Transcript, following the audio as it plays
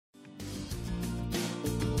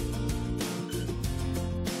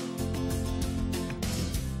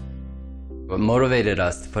What motivated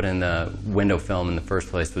us to put in the window film in the first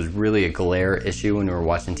place was really a glare issue when we were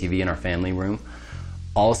watching TV in our family room.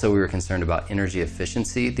 Also, we were concerned about energy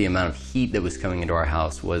efficiency. The amount of heat that was coming into our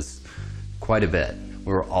house was quite a bit.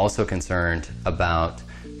 We were also concerned about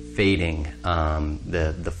fading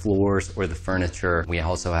the floors or the furniture. We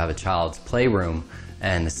also have a child's playroom,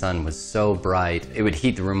 and the sun was so bright, it would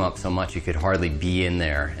heat the room up so much you could hardly be in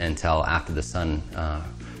there until after the sun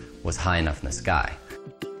was high enough in the sky.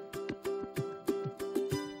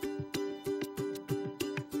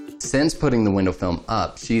 Since putting the window film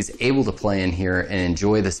up, she's able to play in here and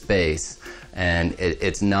enjoy the space, and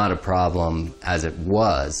it's not a problem as it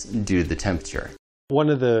was due to the temperature. One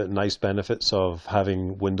of the nice benefits of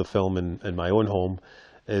having window film in my own home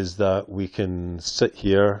is that we can sit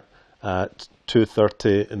here at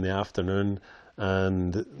 2:30 in the afternoon,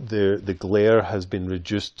 and the glare has been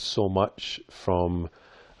reduced so much from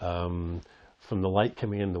the light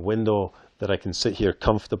coming in the window that I can sit here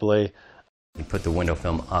comfortably. We put the window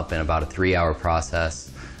film up in about a 3-hour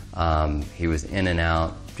process. He was in and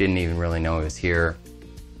out, didn't even really know he was here.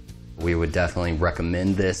 We would definitely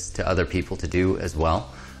recommend this to other people to do as well.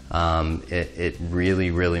 It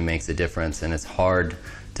really, really makes a difference, and it's hard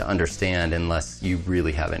to understand unless you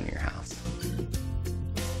really have it in your house.